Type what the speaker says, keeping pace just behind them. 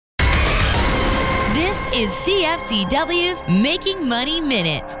is CFCW's Making Money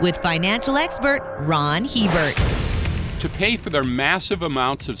Minute with financial expert Ron Hebert. To pay for their massive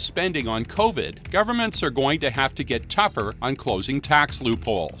amounts of spending on COVID, governments are going to have to get tougher on closing tax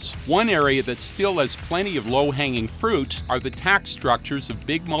loopholes. One area that still has plenty of low-hanging fruit are the tax structures of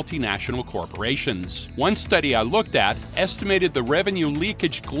big multinational corporations. One study I looked at estimated the revenue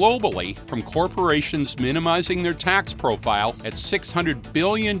leakage globally from corporations minimizing their tax profile at $600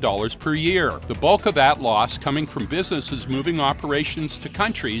 billion per year. The bulk of that loss coming from businesses moving operations to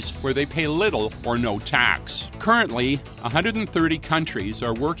countries where they pay little or no tax. Currently, 130 countries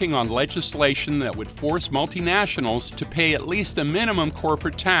are working on legislation that would force multinationals to pay at least a minimum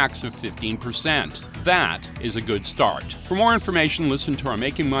corporate tax of 15%. That is a good start. For more information, listen to our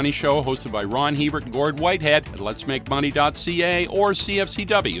Making Money show hosted by Ron Hebert and Gord Whitehead at letsmakemoney.ca or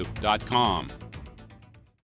cfcw.com.